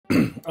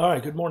All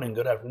right, good morning,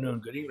 good afternoon,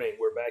 good evening.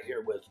 We're back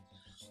here with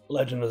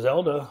Legend of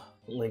Zelda,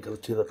 Link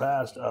to the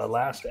Past.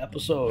 Last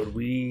episode,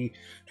 we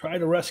tried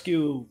to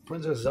rescue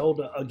Princess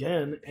Zelda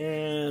again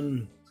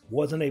and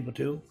wasn't able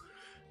to,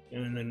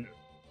 and then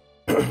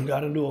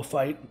got into a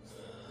fight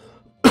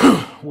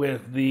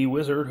with the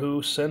wizard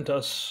who sent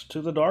us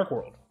to the Dark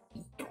World.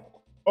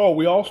 Oh,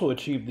 we also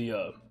achieved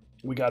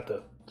we got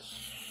the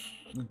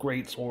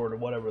Great Sword, or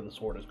whatever the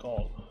sword is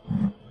called.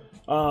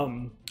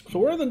 So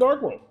we're in the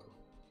Dark World.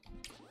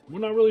 We're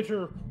not really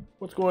sure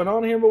what's going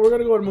on here, but we're going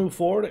to go ahead and move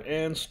forward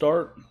and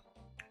start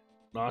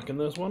knocking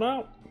this one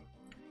out.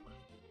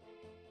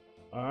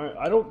 Alright,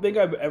 I don't think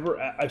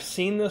I've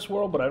seen this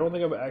world, but I don't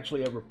think I've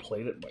actually ever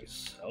played it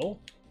myself.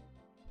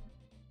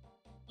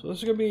 So this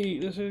is gonna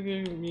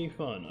be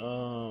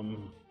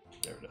fun.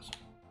 There it is.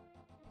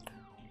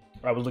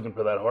 I was looking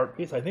for that heart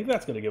piece. I think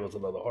that's gonna give us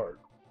another heart.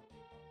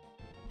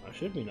 I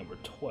should be number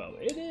 12.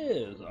 It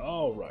is!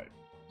 Alright.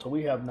 So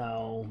we have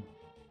now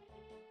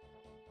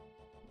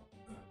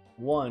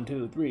 1,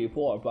 2, 3,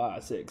 4,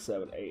 5, 6,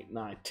 7, 8,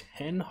 9,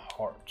 10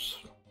 hearts.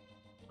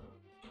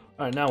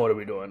 Alright, now what are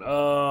we doing?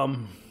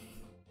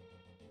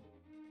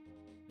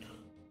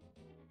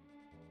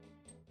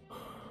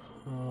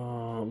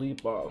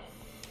 Leap off.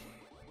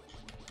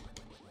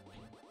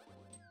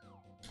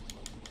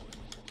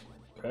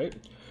 Okay.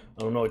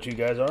 I don't know what you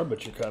guys are,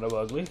 but you're kind of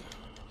ugly.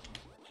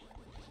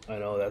 I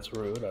know that's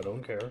rude. I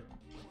don't care.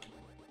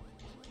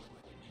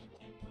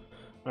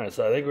 Alright,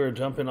 so I think we're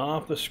jumping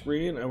off the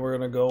screen and we're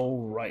going to go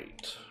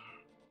right.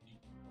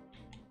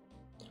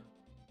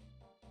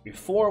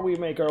 Before we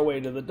make our way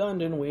to the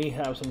dungeon, we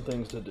have some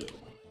things to do.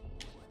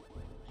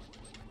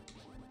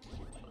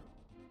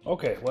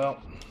 Okay, well,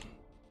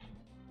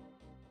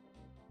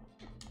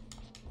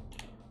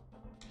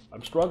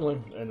 I'm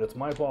struggling, and it's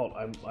my fault.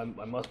 I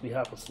must be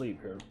half asleep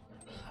here.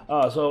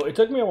 So it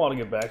took me a while to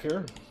get back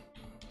here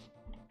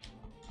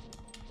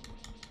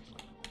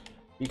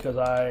because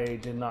I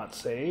did not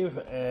save,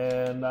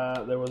 and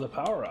there was a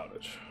power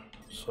outage.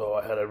 So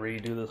I had to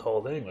redo this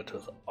whole thing, which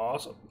was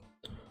awesome.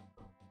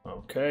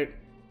 Okay.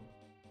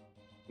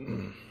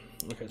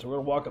 Okay, so we're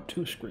gonna walk up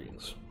 2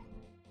 screens.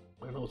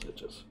 My nose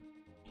itches.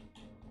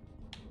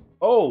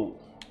 Oh!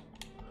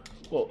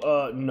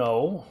 Well,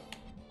 no.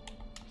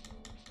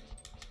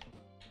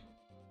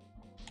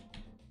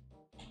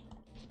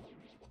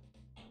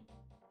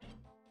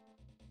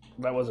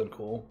 That wasn't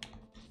cool.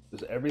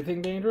 Is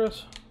everything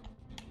dangerous?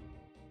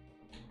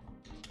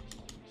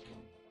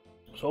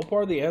 So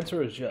far, the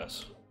answer is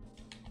yes.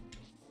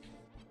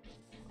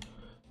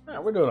 Yeah,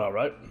 we're doing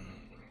alright.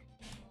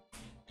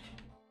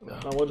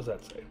 What does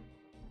that say?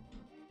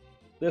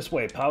 This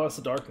way, Palace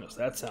of Darkness.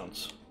 That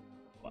sounds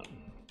fun.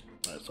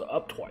 Alright, so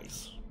up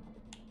twice.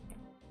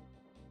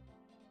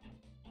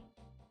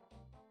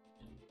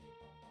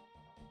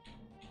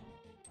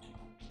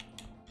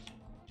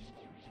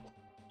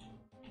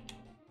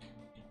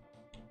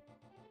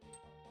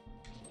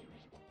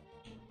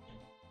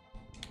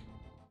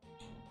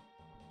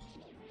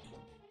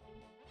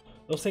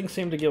 Those things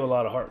seem to give a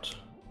lot of hearts.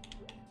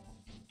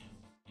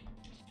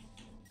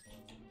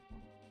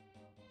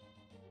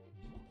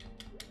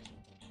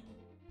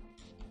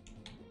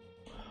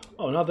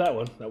 Oh, not that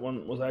one. That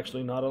one was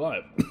actually not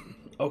alive.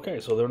 Okay,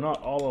 so they're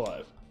not all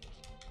alive.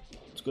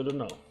 It's good to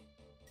know.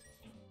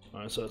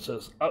 Alright, so it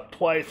says up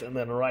twice and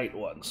then right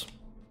once.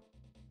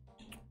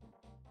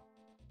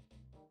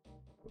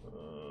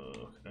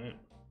 Okay.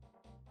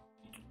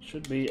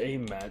 Should be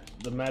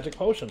the magic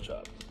potion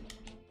shop.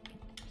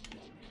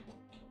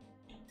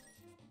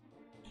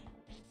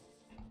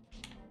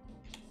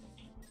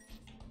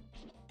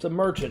 It's a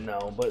merchant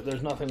now, but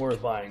there's nothing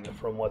worth buying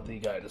from what the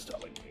guide is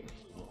telling me.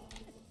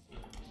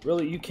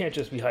 Really, you can't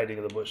just be hiding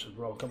in the bushes,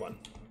 bro. Come on.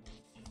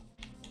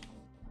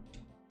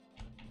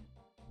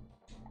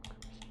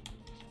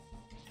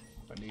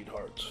 I need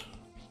hearts.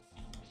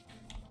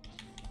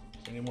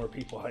 Any more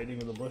people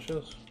hiding in the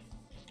bushes?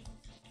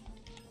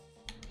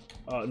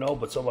 No,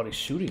 but somebody's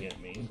shooting at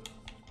me.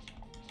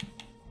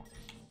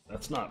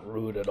 That's not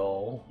rude at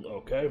all.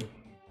 Okay.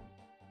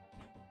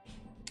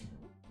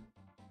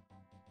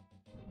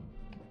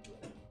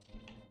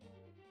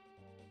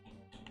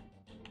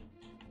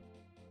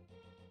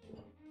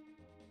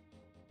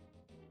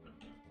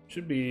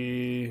 Should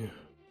be...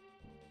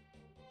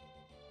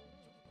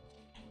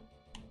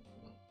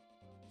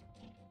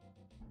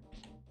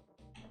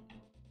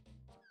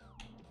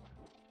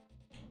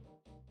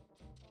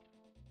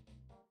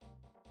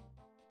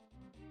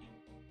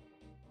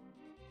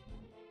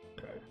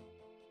 Okay.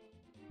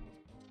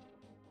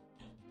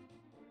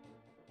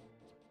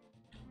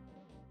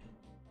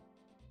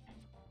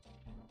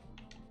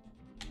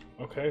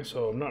 Okay,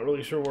 so I'm not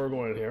really sure where we're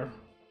going here.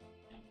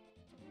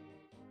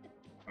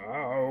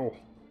 Ow!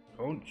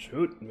 Don't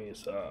shoot me,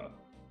 sir.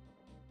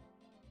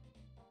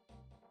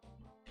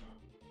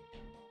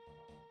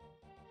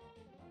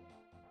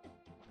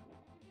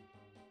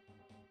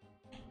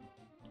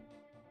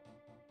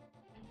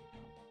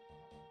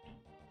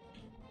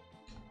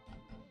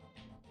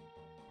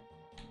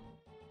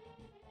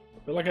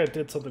 I feel like I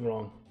did something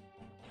wrong.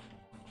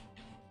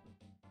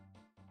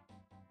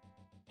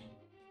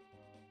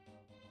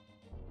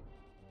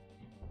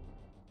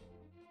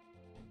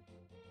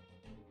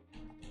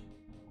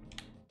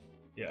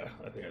 Yeah,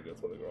 I think I did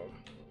something wrong.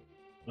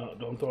 No,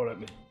 don't throw it at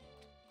me.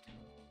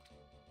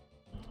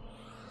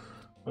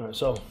 Alright,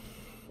 so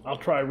I'll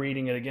try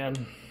reading it again.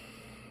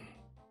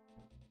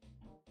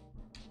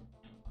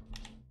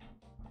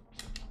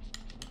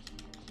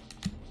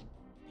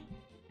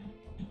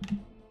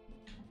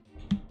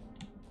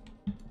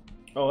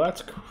 Oh,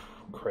 that's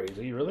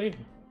crazy, really?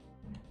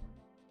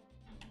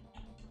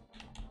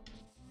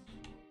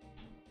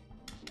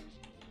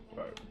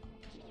 Right.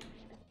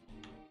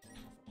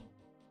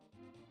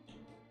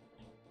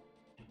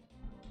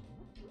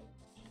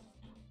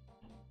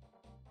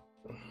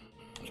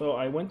 So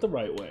I went the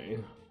right way.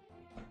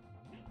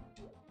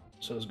 It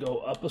says go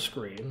up a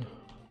screen.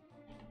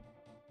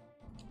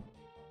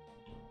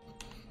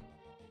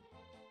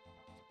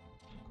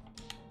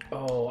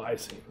 Oh, I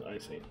see, I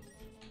see.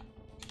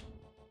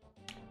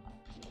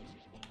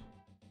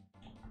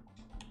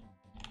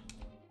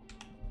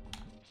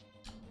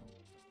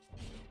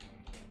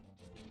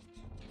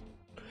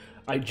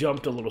 I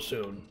jumped a little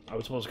soon. I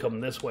was supposed to come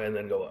this way and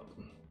then go up.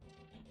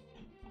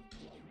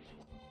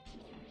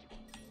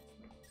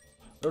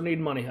 I don't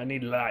need money, I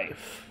need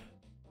life.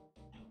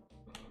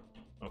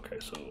 Okay,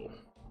 so...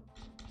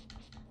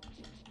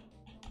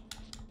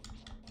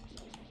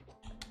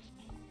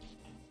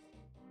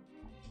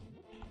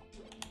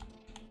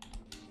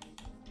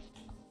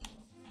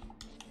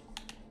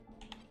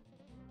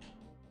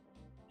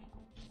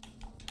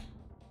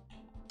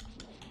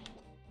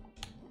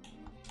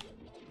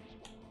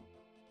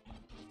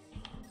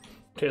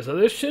 Okay, so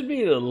this should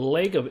be the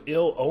Lake of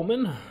Ill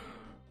Omen.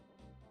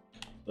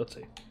 Let's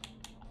see.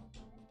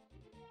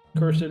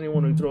 Curse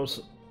anyone who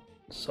throws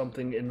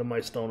something into my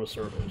stone of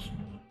circles.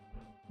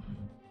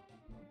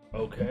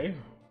 Okay.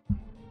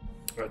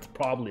 That's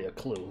probably a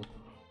clue.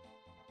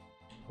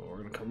 So we're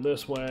gonna come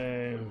this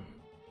way.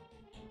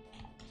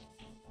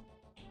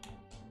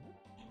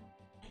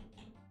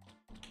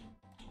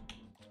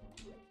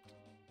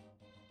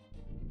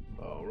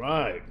 All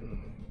right.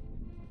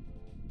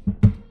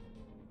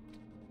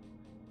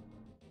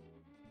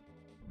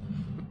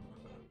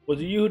 Was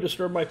it you who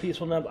disturbed my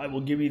peaceful nap? I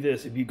will give you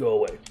this if you go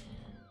away.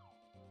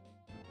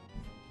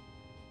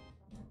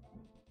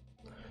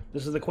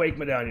 This is the Quake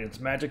Medallion.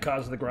 Its magic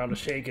causes the ground to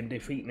shake and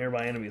defeat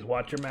nearby enemies.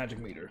 Watch your magic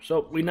meter.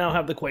 So we now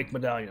have the Quake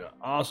Medallion.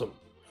 Awesome.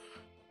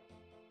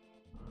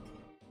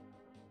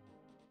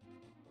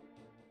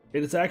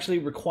 It is actually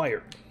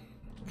required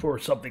for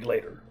something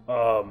later.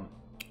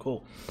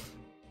 Cool.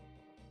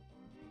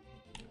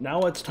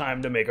 Now it's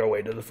time to make our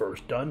way to the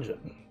first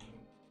dungeon.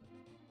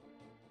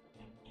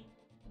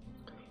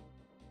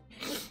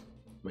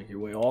 Make your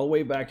way all the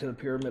way back to the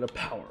Pyramid of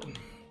Power.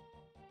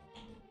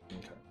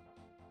 Okay.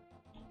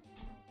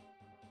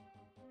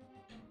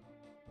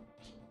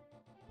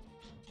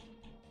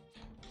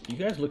 You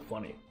guys look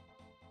funny.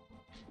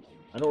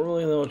 I don't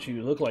really know what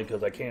you look like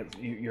because I can't.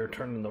 You're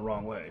turning the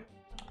wrong way.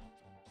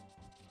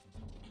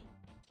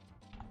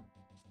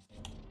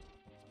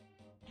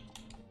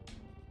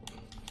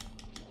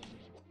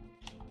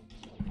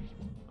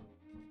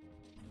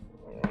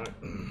 All right.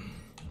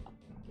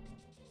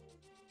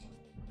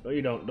 No,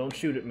 you don't. Don't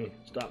shoot at me.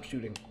 Stop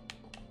shooting.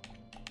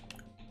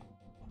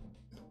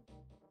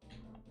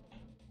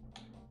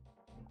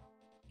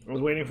 I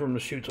was waiting for him to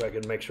shoot so I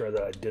could make sure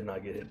that I did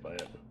not get hit by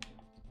it.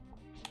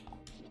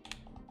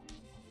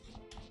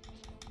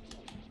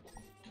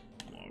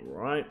 All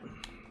right.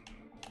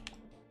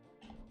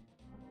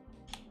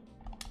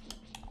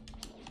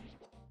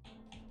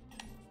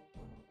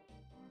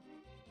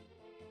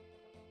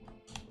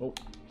 Oh.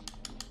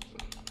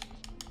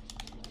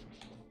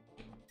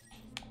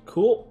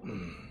 Cool.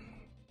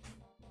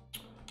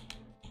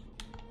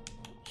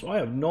 So I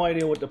have no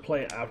idea what to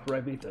play after I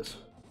beat this.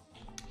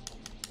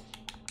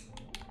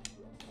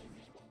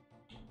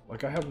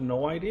 Like, I have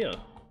no idea.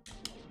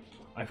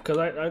 Because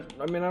I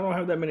mean, I don't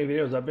have that many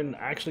videos. I've been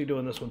actually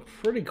doing this one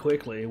pretty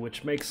quickly,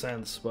 which makes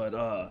sense, but,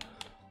 I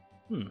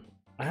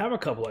have a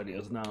couple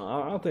ideas now.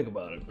 I'll think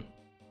about it.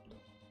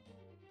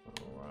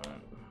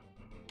 Alright.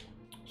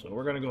 So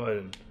we're gonna go ahead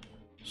and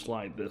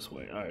slide this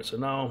way. Alright, so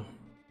now...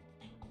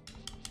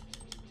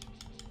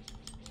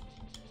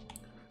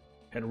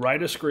 and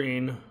right a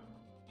screen.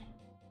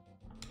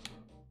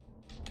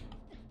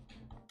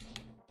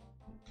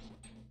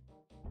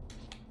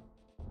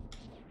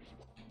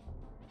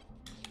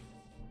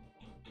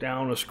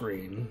 Down a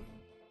screen.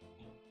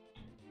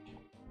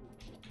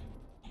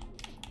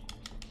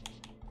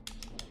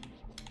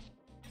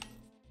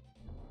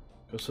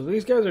 So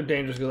these guys are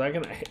dangerous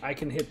because I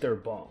can hit their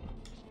bomb.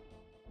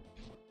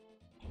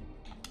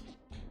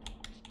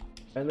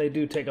 And they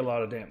do take a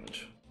lot of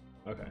damage.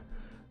 Okay.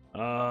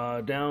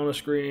 Down a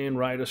screen,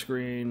 right a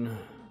screen.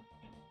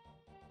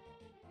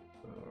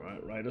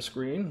 Alright, right a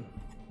screen.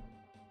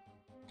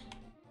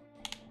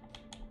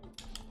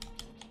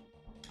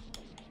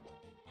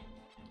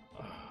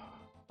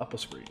 Up a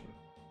screen.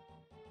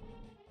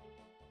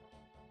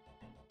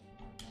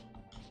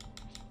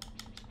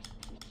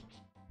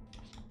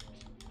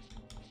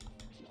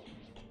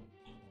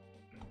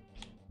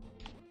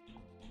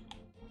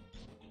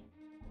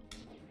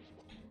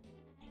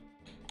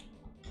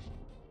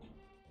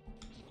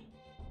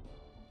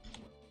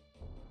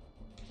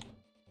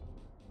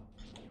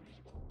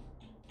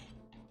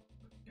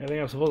 I think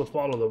I'm supposed to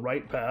follow the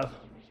right path.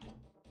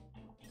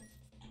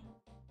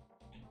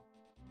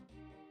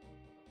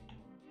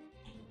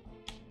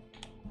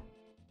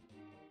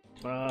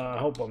 I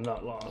hope I'm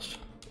not lost.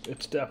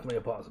 It's definitely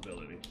a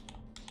possibility.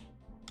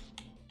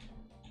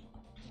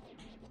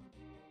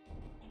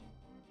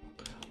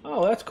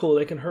 Oh, that's cool.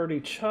 They can hurt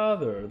each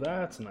other.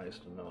 That's nice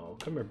to know.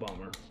 Come here,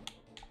 Bomber.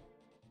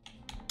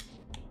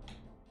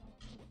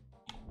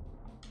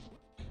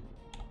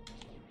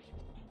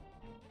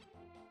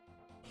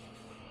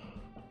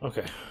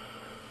 Okay.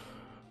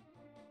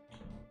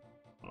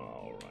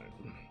 All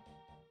right.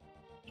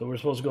 So we're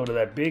supposed to go to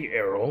that big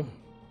arrow.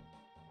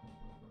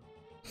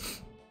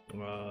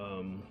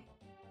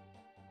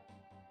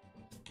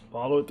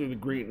 Follow it through the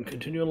green and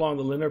continue along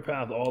the linear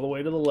path all the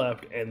way to the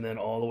left and then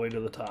all the way to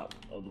the top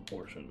of the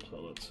portion.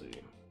 So let's see.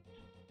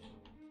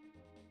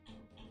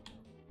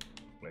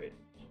 Wait.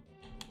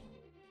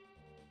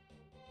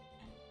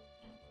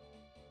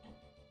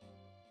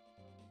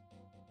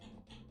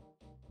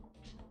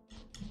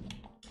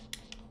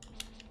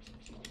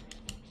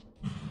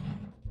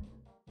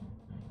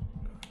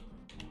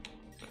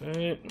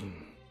 Okay.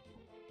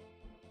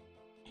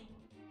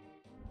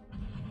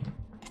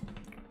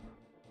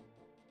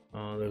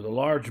 There's a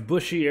large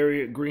bushy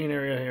area, green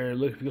area here.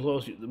 Look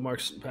close, the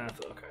marks path.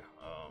 Okay.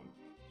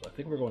 So I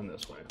think we're going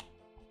this way.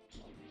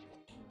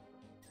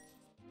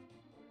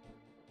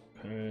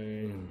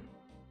 Okay.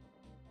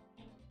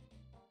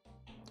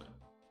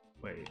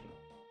 Wait.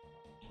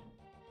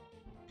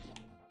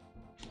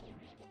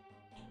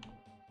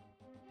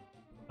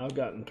 I've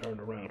gotten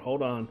turned around.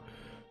 Hold on.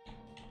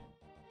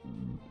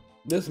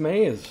 This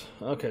maze.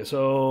 Okay,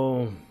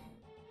 so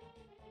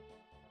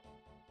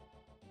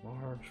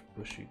large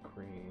bushy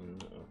green.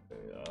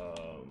 Okay,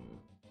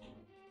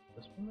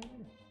 this one right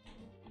here.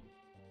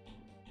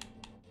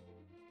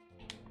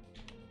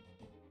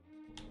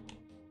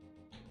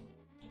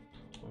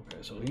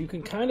 Okay, so you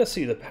can kind of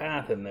see the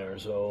path in there,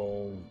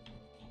 so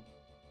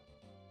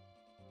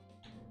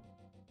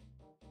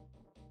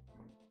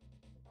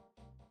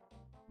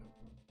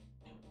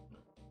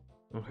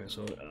okay,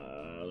 so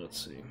let's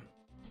see.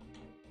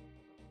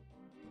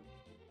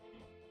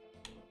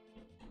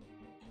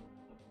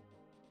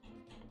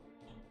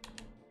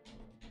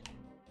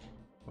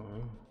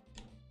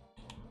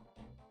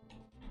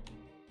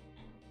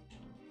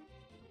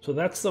 So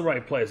that's the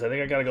right place. I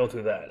think I gotta go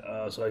through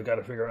that. So I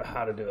gotta figure out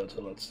how to do it.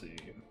 So let's see.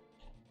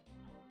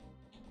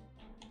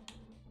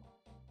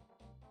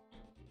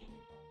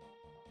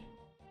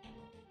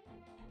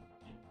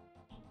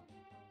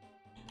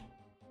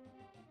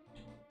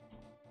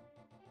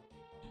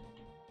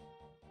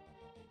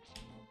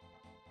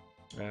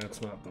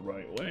 That's not the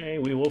right way.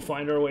 We will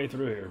find our way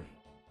through here.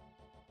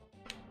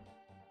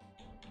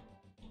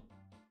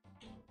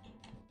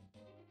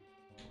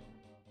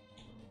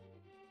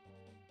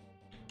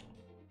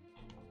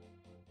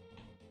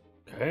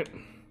 Okay.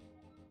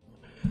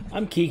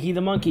 I'm Kiki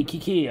the monkey.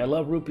 Kiki, I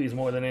love rupees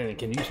more than anything.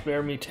 Can you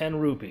spare me 10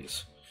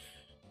 rupees?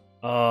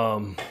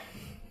 We're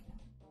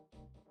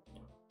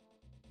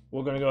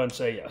gonna go ahead and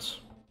say yes.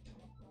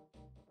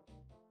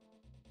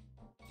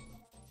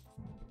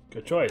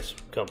 Good choice,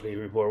 company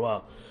report.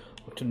 Wow.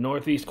 Look to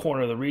northeast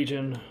corner of the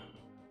region.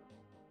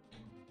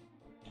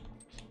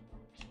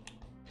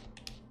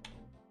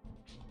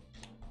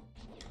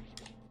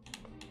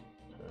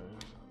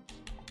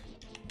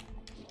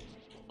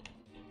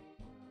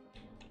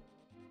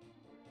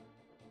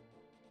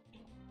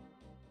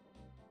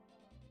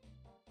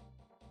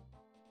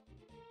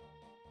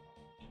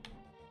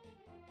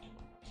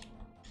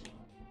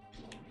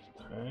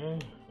 Okay,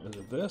 is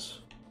it this?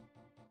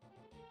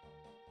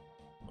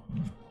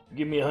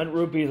 Give me 100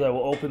 rupees, I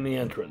will open the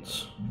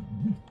entrance.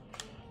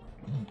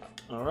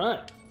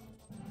 Alright.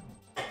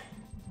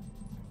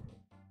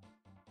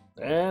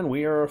 And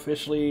we are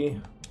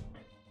officially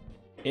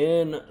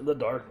in the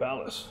Dark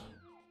Palace.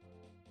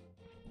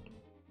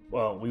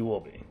 Well, we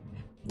will be.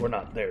 We're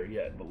not there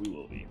yet, but we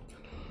will be.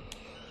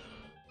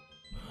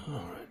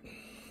 Alright.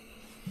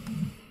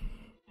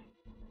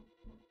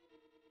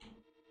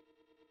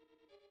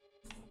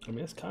 I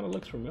mean, this kind of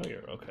looks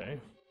familiar, okay.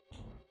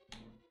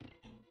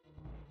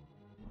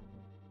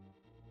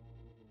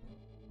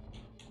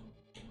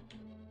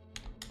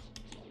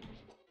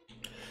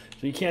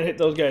 So you can't hit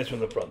those guys from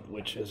the front,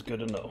 which is good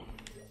to know.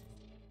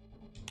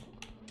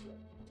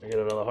 I get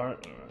another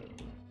heart? Alright.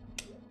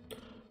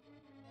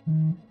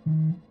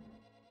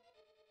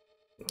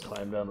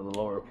 Climb down to the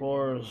lower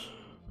floors.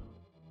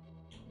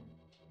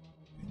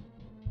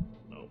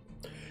 No.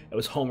 That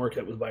was homework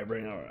that was by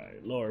brain.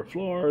 Alright, lower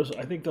floors.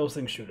 I think those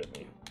things shoot at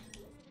me.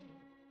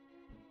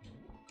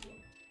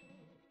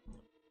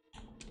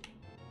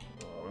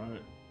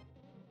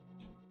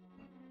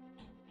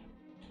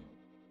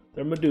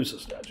 They're Medusa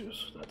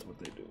statues. That's what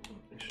they do.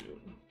 They shoot.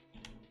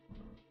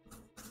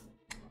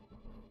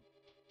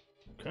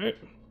 Okay.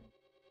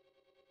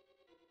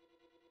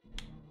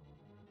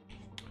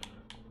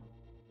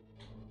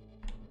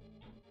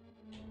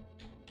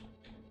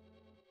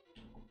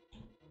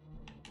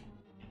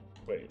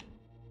 Wait.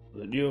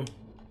 Is it you?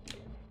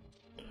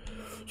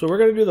 So we're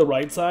going to do the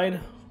right side.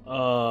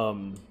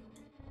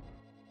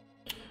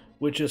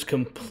 which is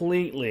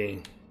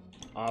completely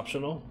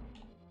optional,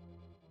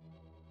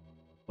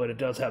 but it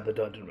does have the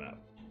dungeon map.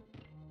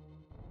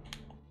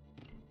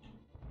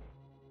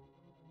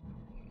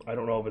 I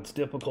don't know if it's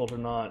difficult or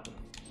not.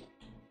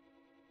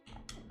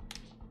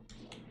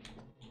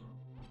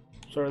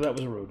 Sorry, that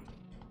was rude.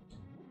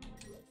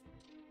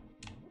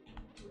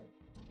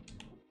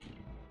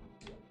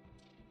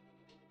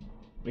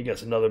 We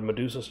guess another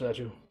Medusa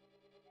statue.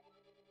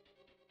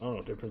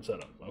 Oh, different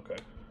setup. Okay.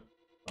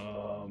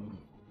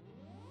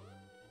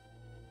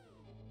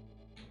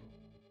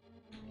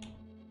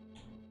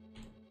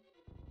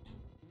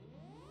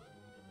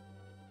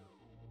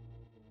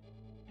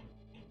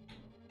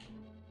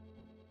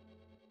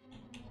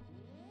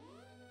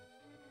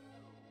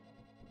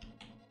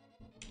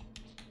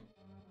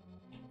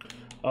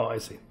 Oh, I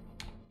see.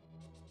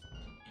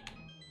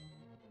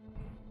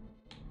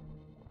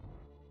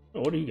 Oh,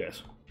 what are you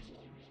guys?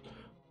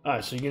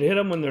 Alright, so you can hit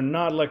them when they're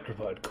not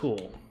electrified.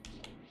 Cool.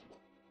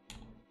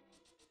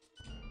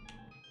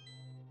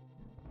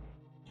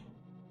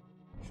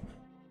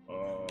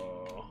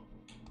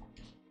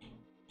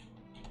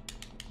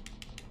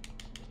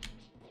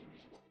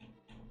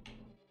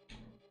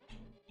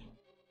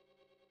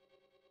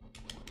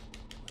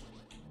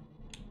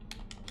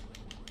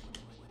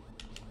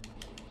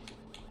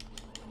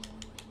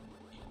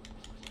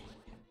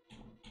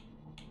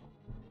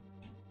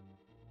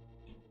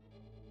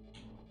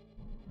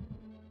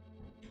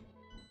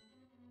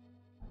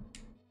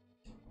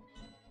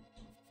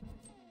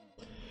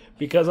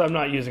 Because I'm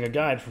not using a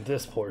guide for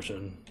this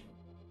portion.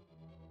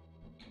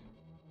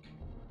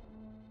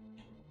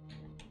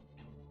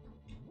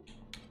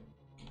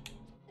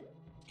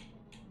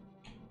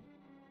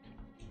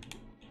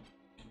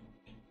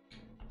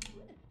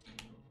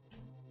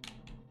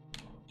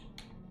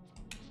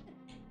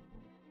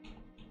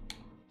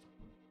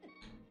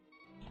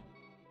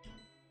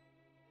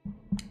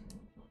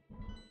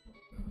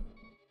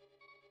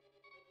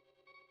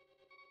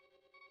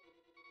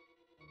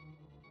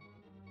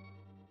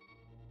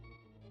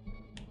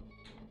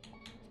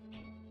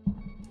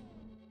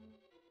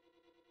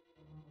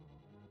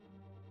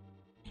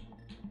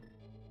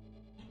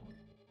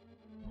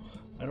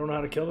 I don't know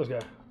how to kill this guy.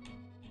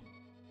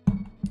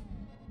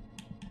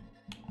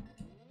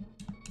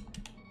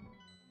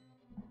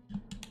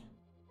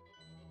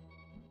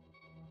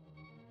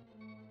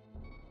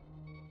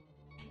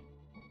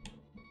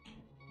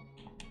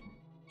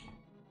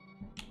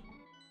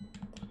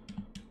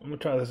 I'm gonna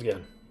try this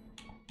again.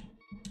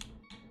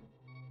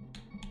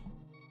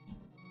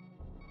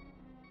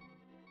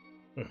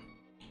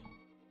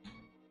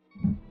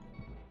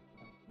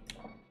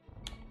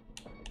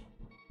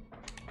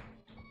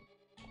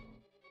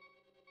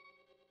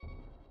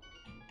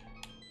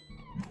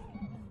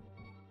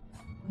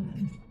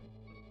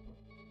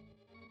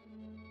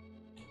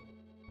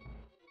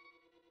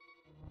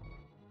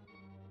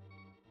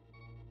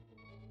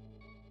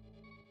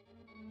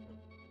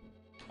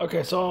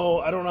 Okay, so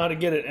I don't know how to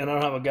get it, and I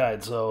don't have a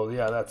guide, so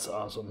yeah, that's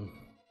awesome.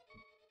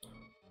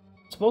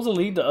 It's supposed to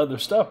lead to other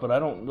stuff, but I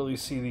don't really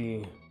see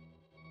the...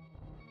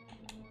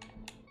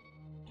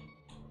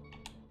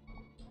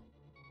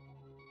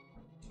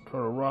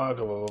 Turn a rock,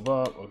 blah, blah,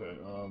 blah, blah. Okay,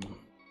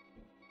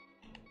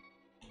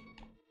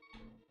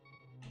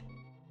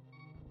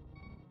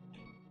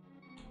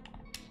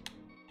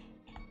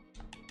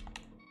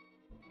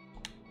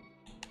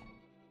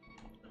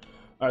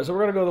 Alright, so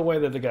we're gonna go the way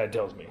that the guy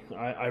tells me.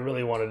 I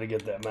really wanted to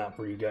get that map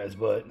for you guys,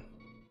 but...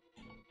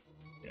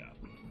 yeah.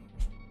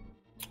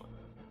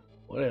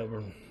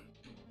 Whatever.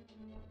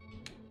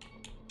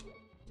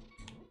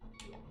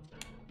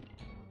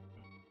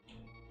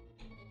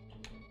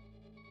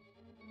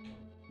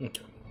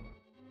 Okay.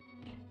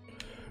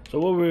 So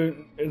what we...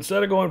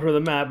 instead of going for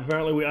the map,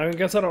 apparently I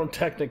guess I don't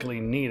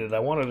technically need it. I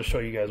wanted to show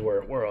you guys where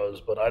it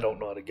was, but I don't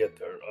know how to get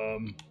there.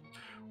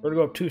 We're gonna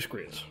go up 2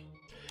 screens.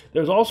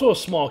 There's also a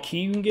small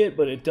key you can get,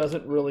 but it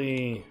doesn't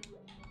really...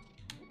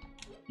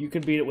 You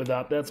can beat it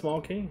without that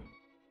small key.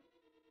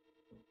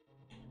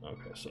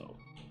 Okay, so...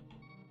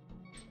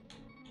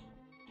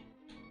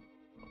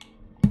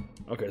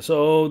 okay,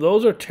 so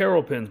those are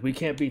tarot pins. We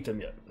can't beat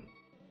them yet.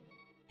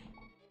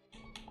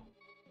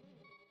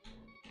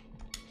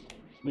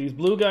 These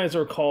blue guys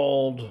are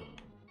called...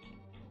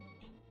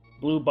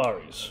 blue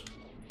barries.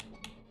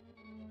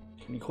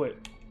 Can you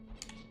quit?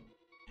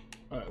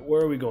 Alright,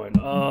 where are we going?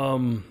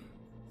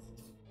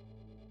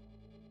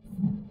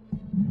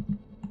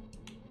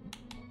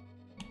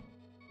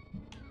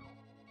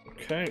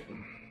 Okay.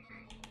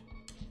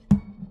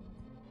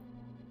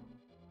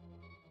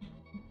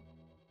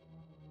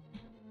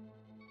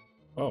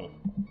 Oh.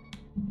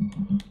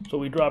 So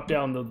we drop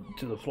down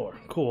to the floor.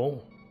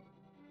 Cool.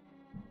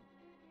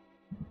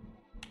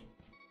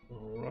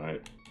 All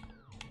right.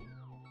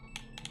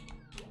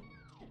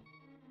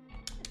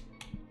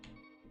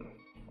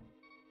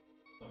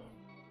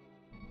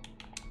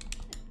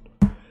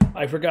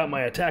 I forgot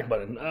my attack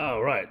button.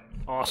 All right.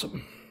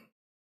 Awesome.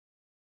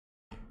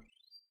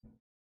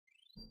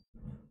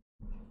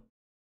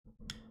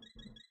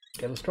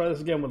 Okay, let's try this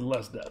again with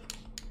less death.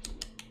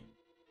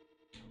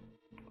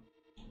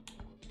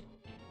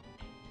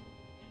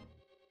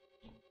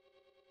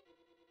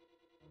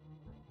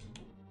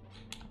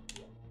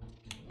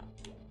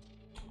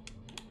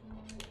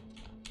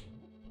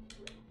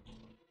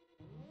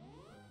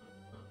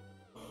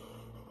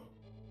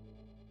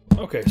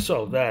 Okay,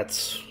 so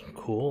that's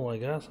cool, I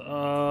guess. There's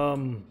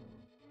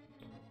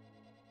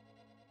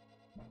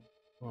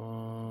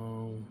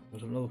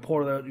another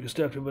portal that you can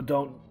step to, but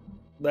don't.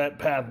 That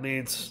path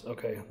leads.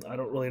 Okay, I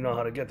don't really know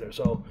how to get there,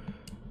 so.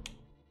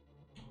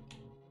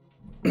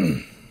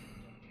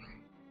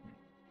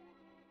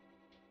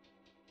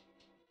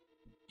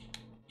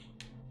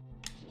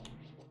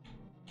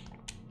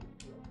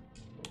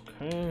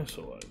 Okay,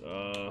 so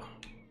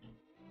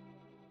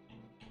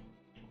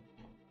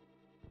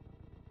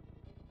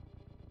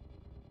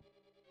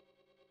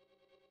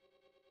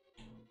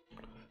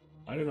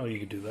I didn't know you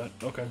could do that.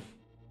 Okay.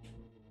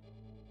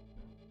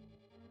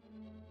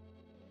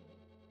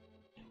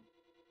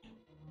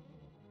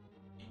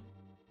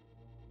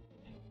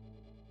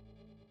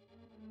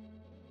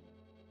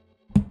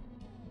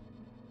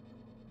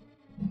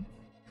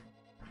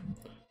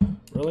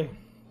 Really?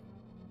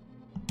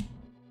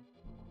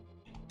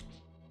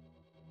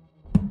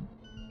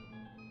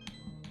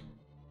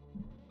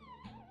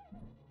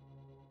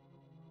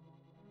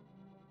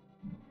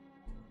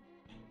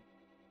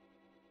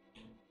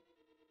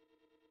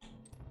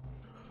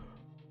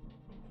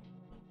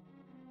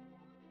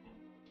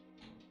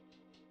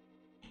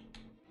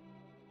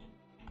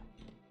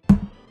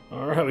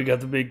 Alright, we got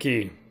the big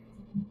key.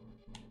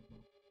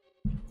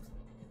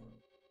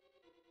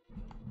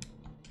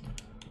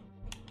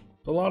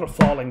 A lot of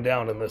falling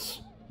down in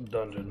this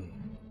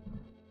dungeon.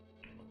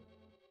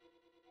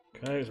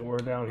 Okay, so we're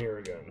down here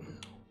again.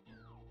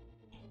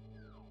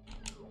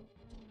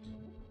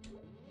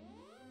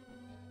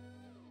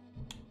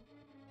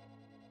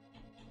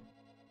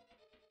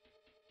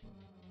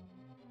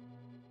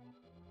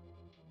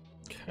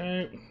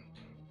 Okay.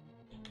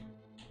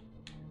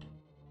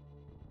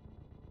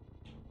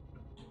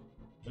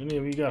 Any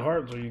of you got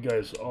hearts, or you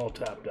guys all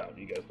tapped out?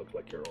 You guys look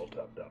like you're all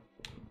tapped out.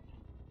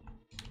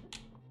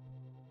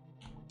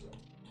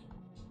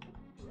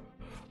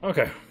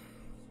 Okay.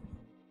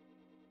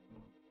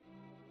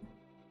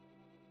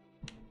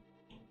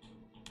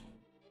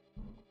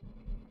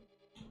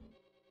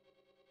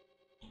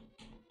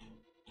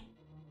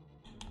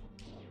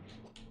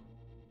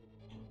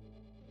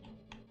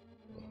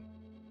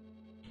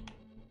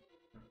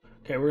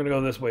 Okay, we're gonna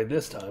go this way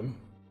this time.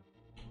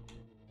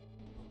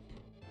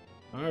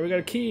 Alright, we got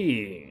a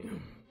key.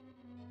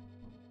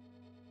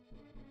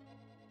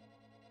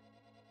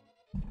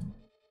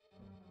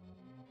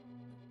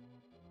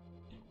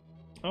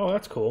 Oh,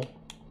 that's cool.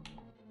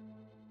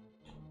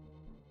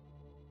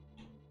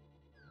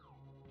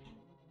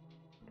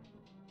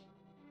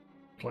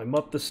 Climb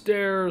up the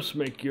stairs,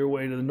 make your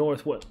way to the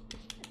northwest.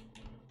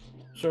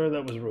 Sir,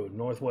 that was rude.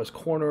 Northwest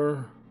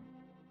corner.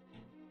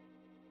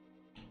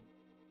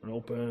 And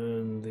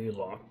open the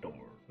locked door.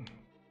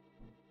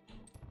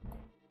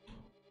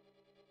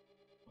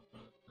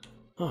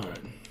 Alright.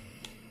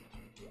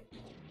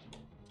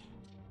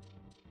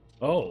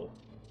 Oh.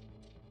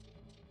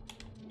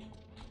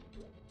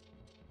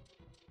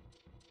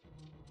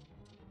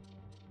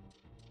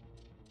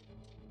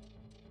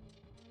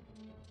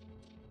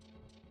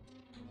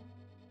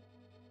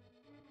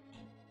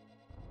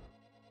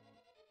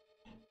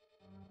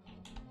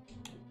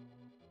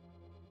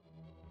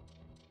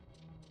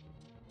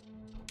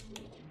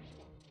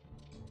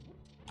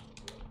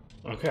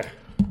 Okay.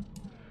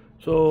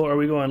 So are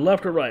we going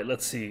left or right?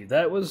 Let's see.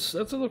 That's a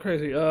little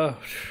crazy.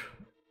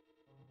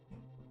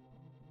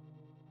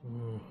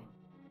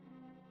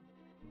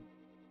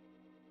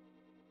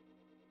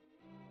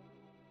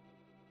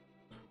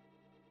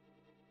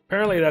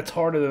 Apparently that's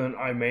harder than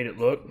I made it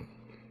look.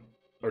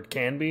 Or it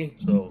can be,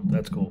 so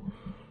that's cool.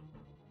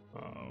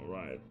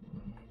 Alright.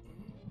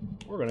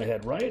 We're gonna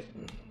head right.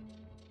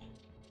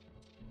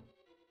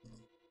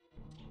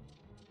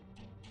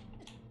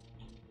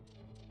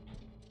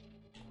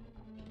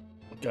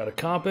 Got a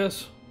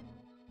compass.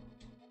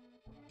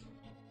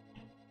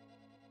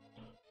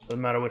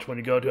 Doesn't matter which one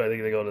you go to, I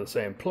think they go to the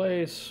same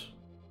place.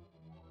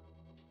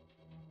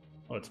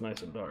 Oh, it's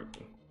nice and dark.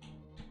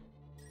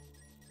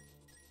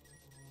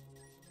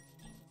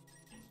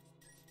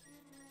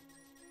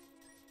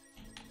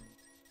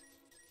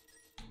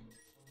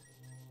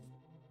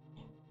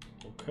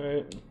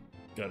 Okay,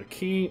 got a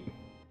key.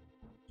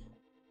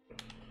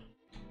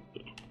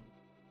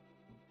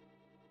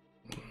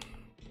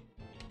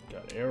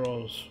 Got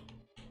arrows.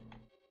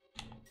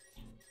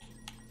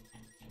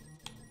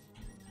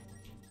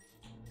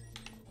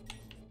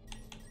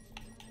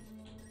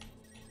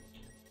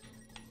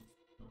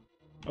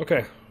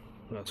 Okay,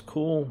 that's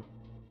cool.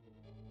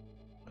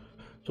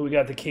 So we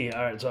got the key.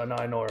 All right, so now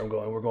I know where I'm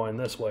going. We're going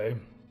this way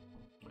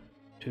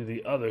to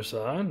the other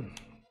side.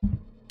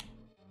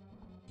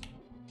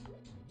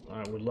 All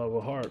right, we love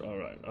a heart. All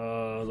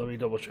right, let me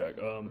double check.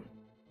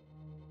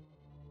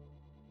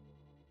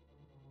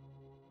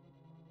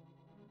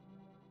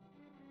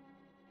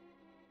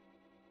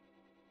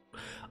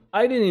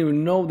 I didn't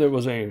even know there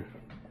was a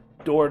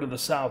door to the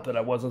south that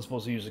I wasn't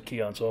supposed to use a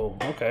key on, so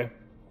okay.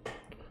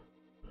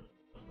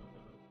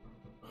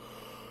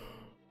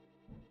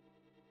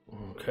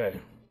 Okay.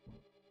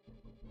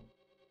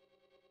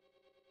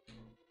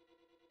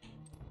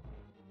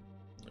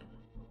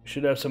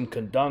 Should have some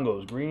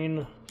condongos.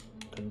 Green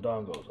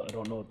condongos. I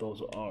don't know what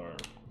those are.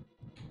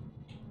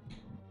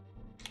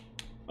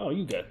 Oh,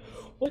 you got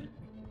what?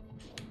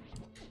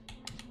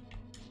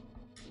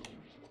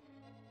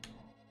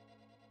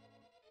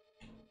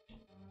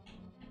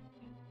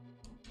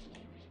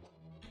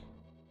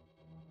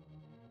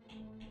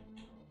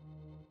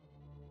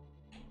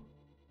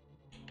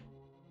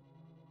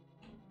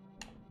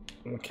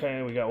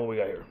 Okay, we got what we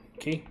got here.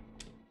 Key?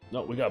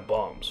 No, we got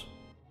bombs.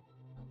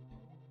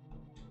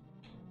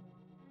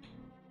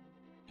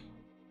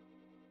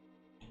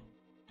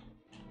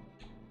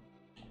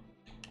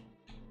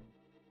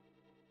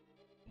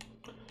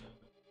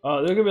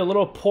 There's gonna be a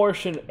little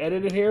portion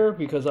edited here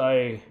because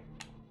there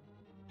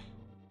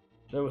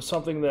was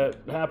something that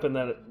happened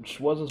that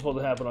wasn't supposed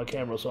to happen on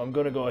camera, so I'm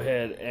gonna go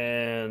ahead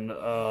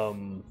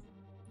and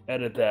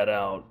edit that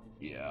out.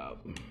 Yeah.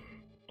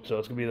 So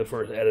it's gonna be the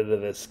first edit of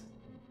this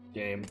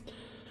game.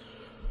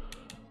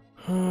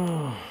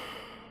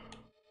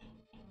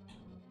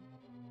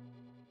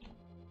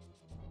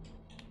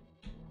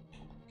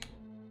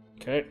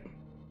 Okay.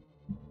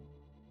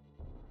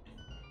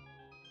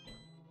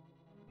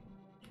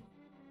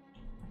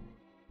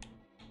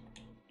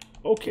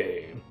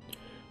 Okay.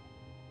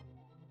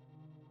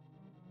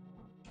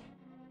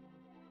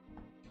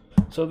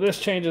 So this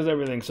changes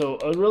everything. So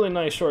a really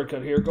nice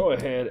shortcut here. Go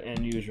ahead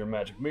and use your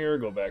magic mirror.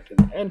 Go back to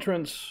the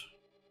entrance.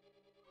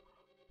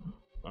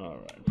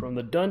 Alright. From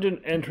the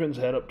dungeon entrance,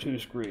 head up 2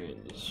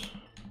 screens.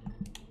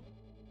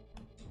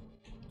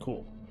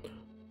 Cool.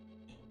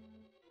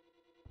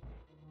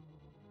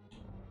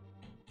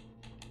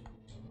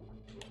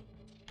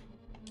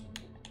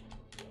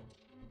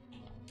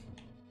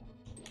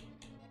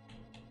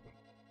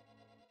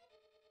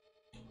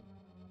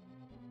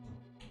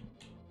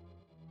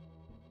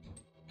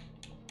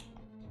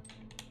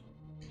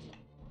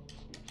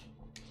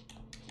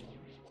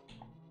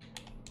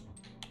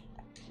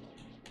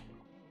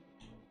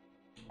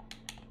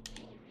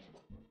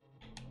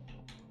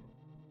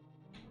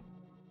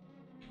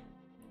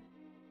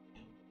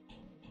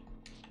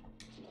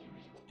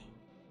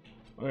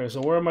 Okay,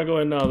 so where am I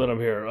going now that I'm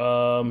here?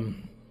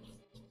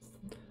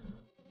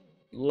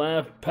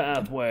 Left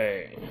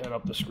pathway. Head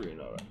up the screen.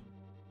 All right.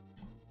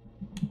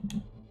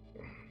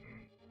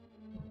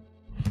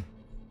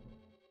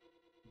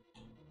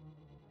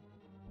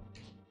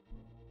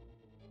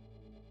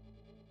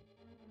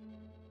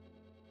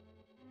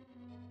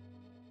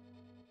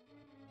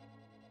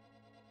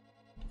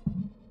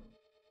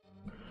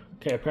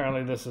 Okay,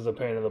 apparently this is a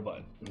pain in the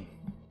butt.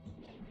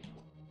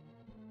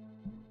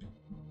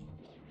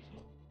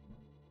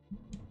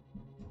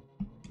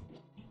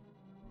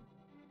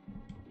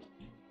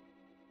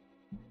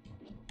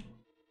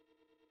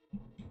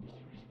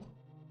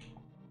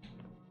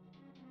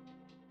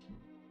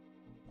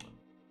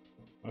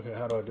 Okay,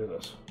 how do I do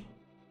this?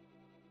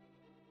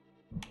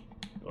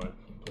 Do I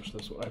push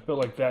this way? I feel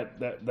like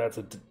that's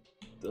a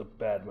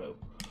bad move.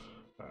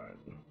 All right.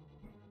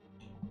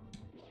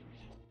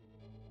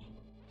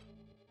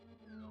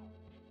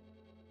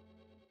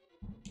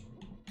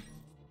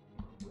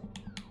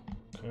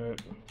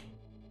 Okay.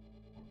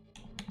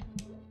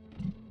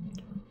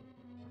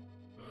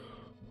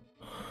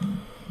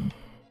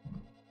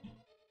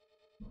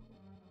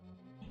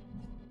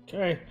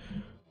 Okay.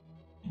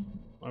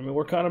 I mean,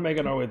 we're kind of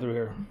making our way through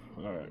here.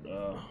 All right.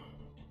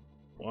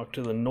 Walk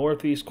to the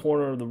northeast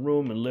corner of the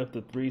room and lift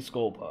the 3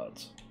 skull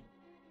pods.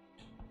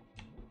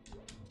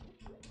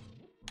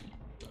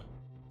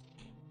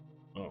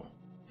 Oh.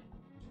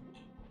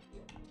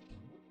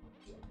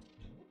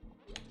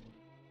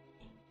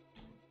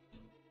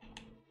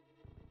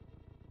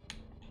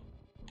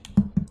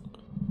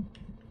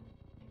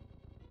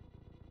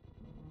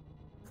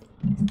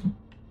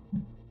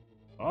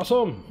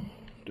 Awesome.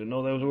 Didn't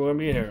know that was going to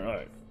be here. All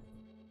right.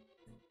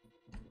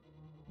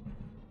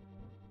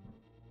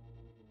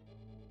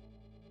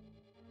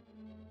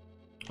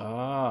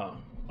 Ah,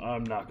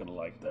 I'm not gonna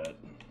like that.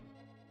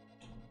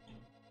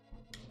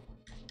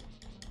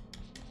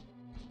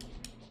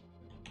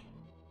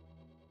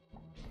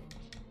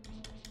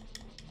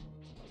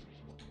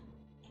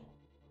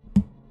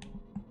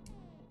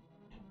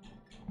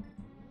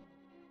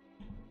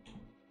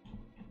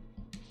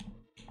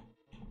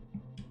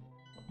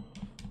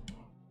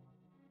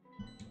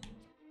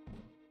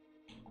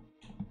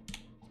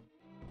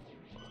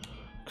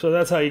 So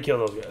that's how you kill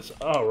those guys.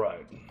 All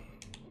right.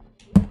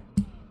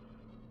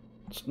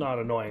 It's not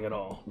annoying at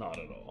all. Not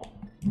at all.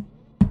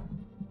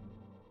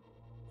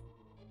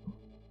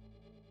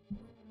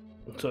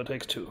 So it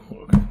takes 2.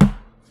 Okay.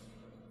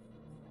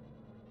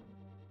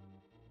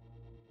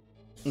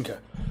 Okay.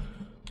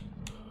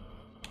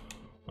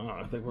 Oh,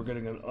 I think we're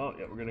getting an. Oh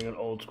yeah, we're getting an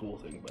old school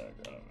thing back.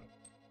 All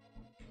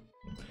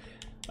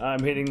right.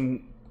 I'm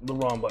hitting the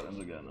wrong buttons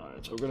again. All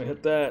right, so we're gonna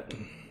hit that.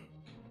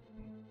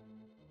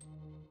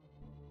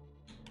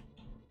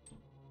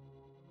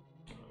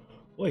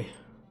 Wait.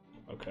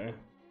 Okay.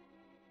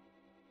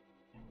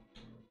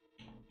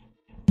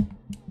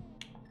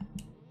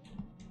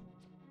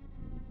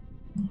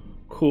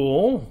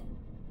 Cool.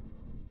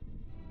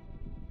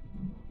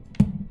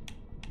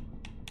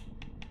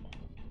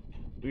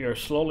 We are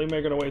slowly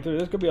making our way through.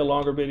 This could be a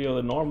longer video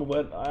than normal,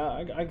 but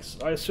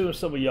I assume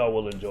some of y'all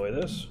will enjoy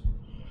this.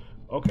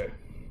 Okay.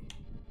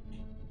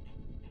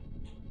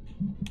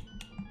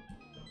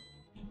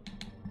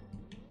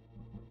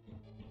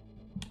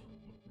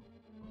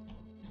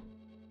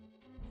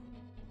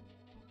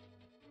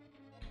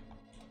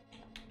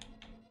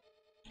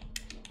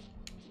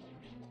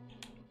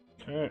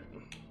 Okay.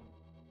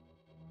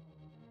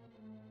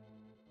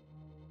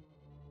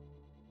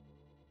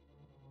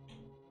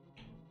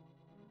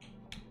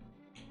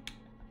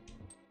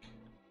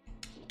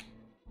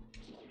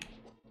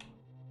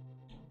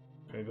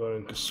 Okay, go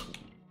ahead and...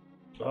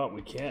 Oh,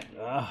 we can't.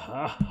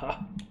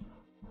 Ah.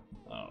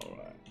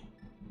 Alright.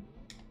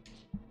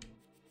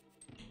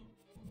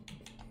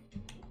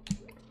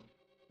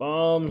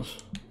 Bombs.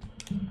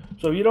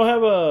 So if you don't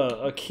have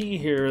a key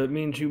here, that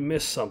means you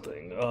missed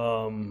something.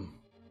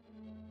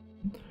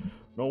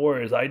 No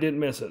worries, I didn't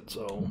miss it,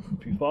 so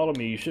if you follow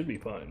me, you should be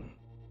fine.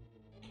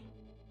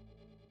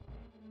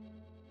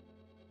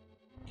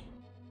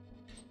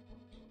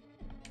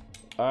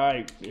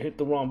 I hit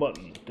the wrong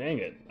button. Dang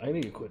it! I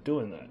need to quit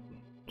doing that.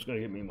 It's gonna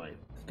get me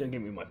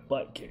my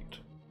butt kicked.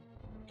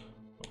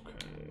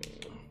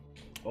 Okay.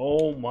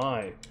 Oh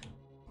my.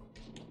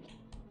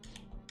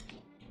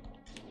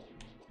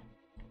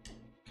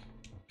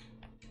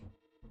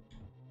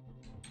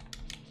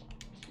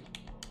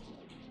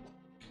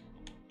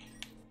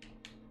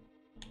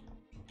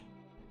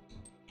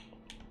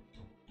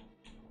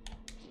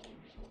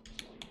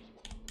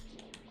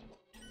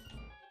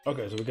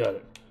 Okay, so we got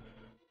it.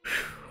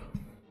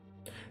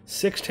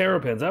 6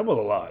 terrapins, that was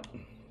a lot.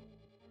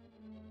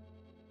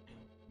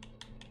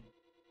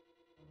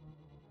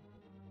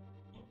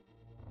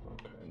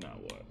 Okay, now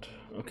what?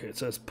 Okay, it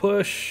says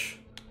push.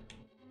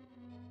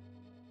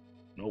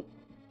 Nope.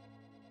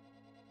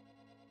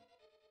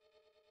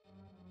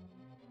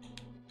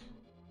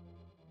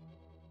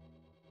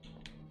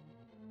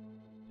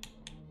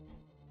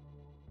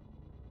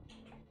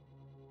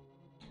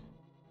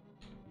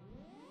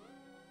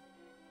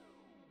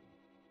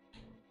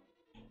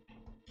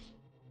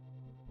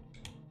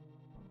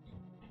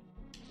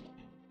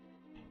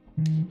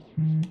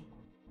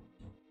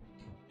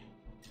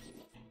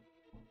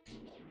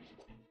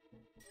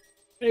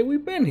 Hey,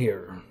 we've been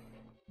here.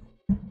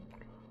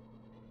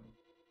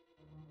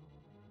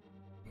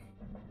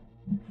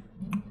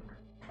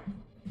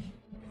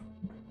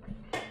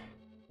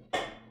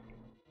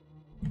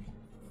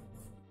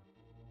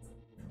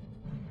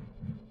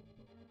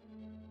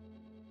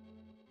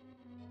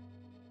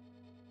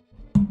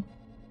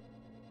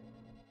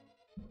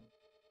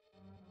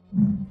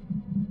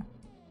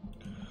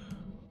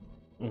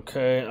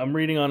 Okay, I'm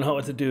reading on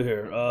what to do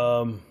here.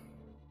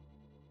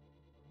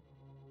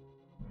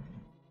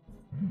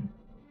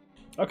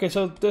 Okay,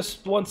 so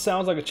this one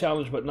sounds like a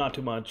challenge, but not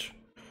too much.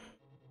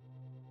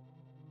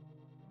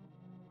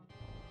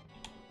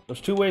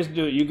 There's 2 ways to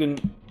do it. You can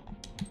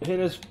hit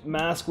his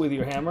mask with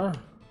your hammer.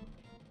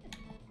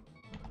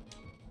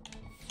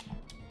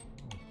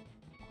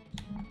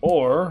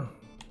 Or...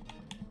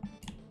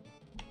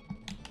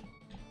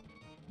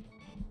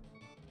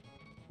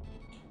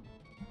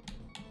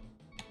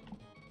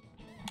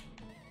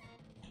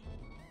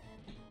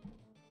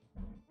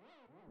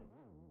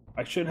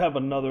 I should have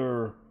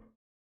another...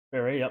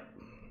 Alright, yep.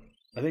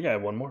 I think I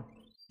have one more.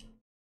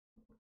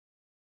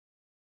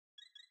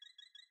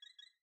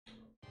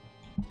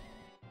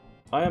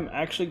 I am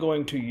actually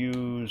going to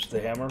use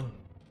the hammer.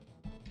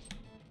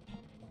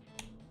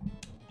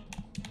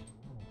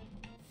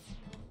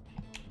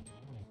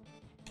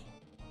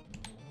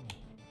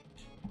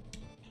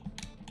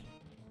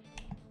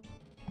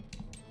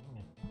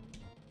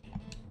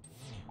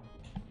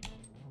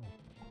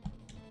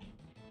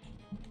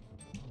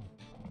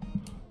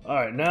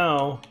 Alright,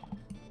 now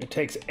it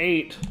takes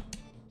 8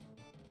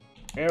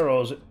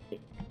 arrows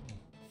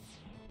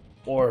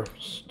or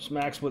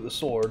smacks with the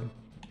sword.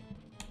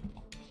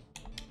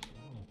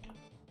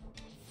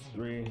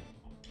 3,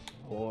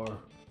 4,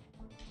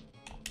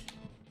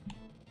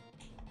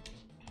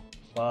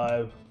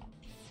 5,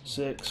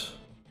 6,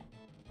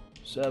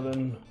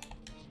 7,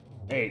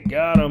 8.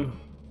 Got him.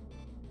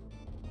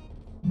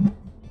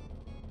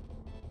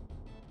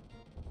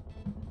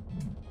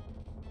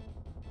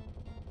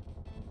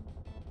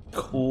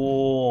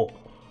 Cool.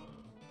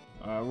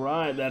 All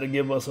right, that'll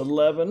give us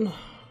 11,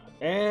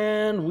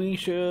 and we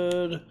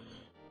should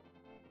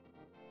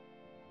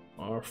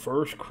our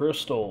first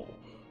crystal.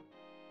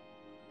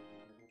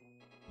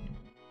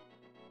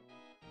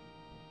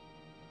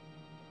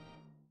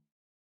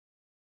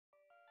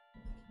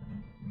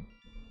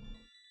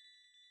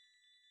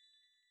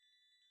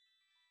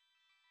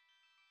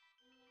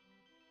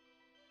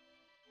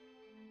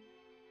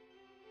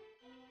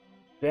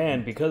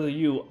 Dan, because of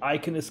you, I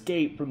can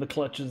escape from the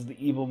clutches of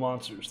the evil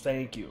monsters.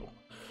 Thank you.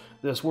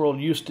 This world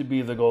used to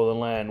be the Golden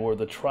Land where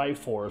the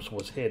Triforce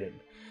was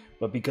hidden.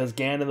 But because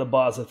Ganon the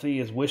Boss of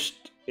Thieves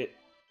wished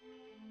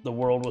the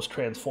world was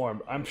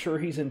transformed, I'm sure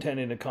he's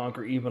intending to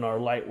conquer even our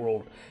light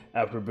world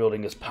after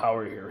building his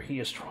power here. He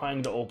is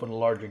trying to open a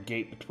larger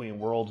gate between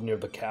worlds near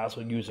the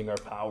castle using our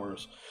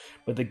powers.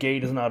 But the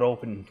gate is not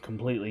open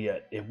completely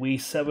yet. If we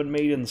 7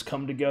 maidens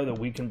come together,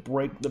 we can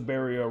break the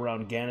barrier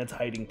around Ganon's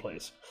hiding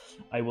place.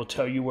 I will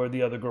tell you where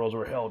the other girls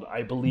were held.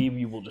 I believe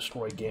you will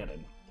destroy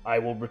Ganon. I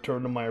will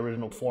return to my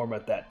original form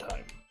at that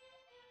time.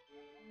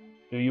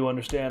 Do you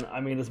understand? I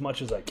mean, as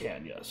much as I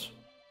can, yes.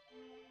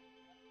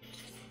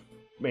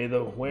 May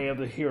the way of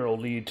the hero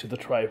lead to the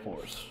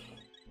Triforce.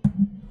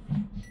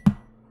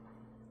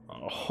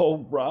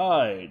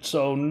 Alright,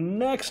 so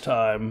next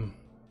time,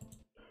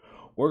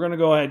 we're going to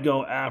go ahead and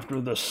go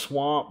after the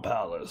Swamp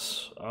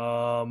Palace.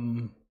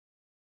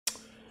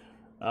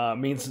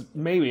 Means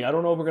maybe, I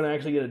don't know if we're going to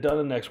actually get it done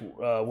in the next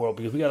world,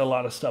 because we got a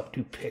lot of stuff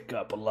to pick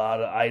up, a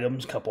lot of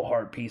items, couple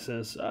heart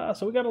pieces.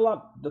 So we got a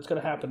lot that's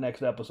going to happen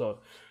next episode.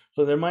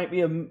 So there might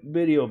be a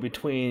video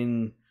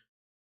between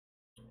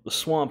the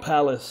Swamp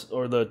Palace,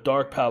 or the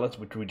Dark Palace,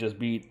 which we just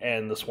beat,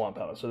 and the Swamp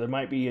Palace. So there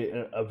might be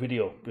a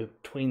video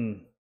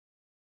between.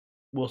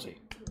 We'll see.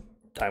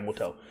 Time will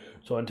tell.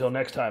 So until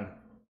next time,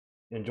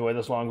 enjoy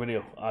this long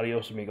video.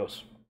 Adios,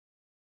 amigos.